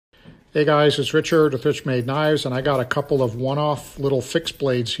Hey guys, it's Richard with Rich Made Knives, and I got a couple of one-off little fixed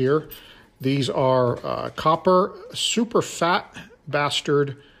blades here. These are copper super fat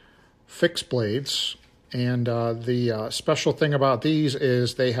bastard fixed blades, and the special thing about these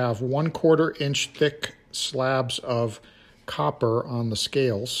is they have 1/4 inch thick slabs of copper on the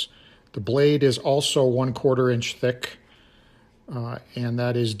scales. The blade is also 1/4 inch thick, and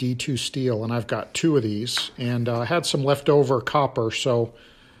that is D2 steel, and I've got 2 of these, and I had some leftover copper, so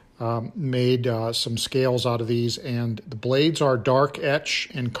made some scales out of these, and the blades are dark etch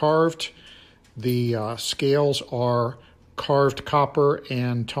and carved. The scales are carved copper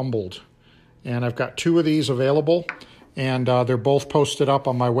and tumbled. And I've got 2 of these available, and they're both posted up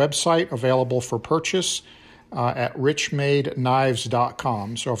on my website, available for purchase at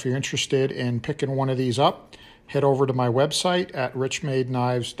richmadeknives.com. So if you're interested in picking one of these up, head over to my website at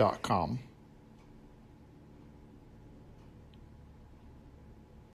richmadeknives.com.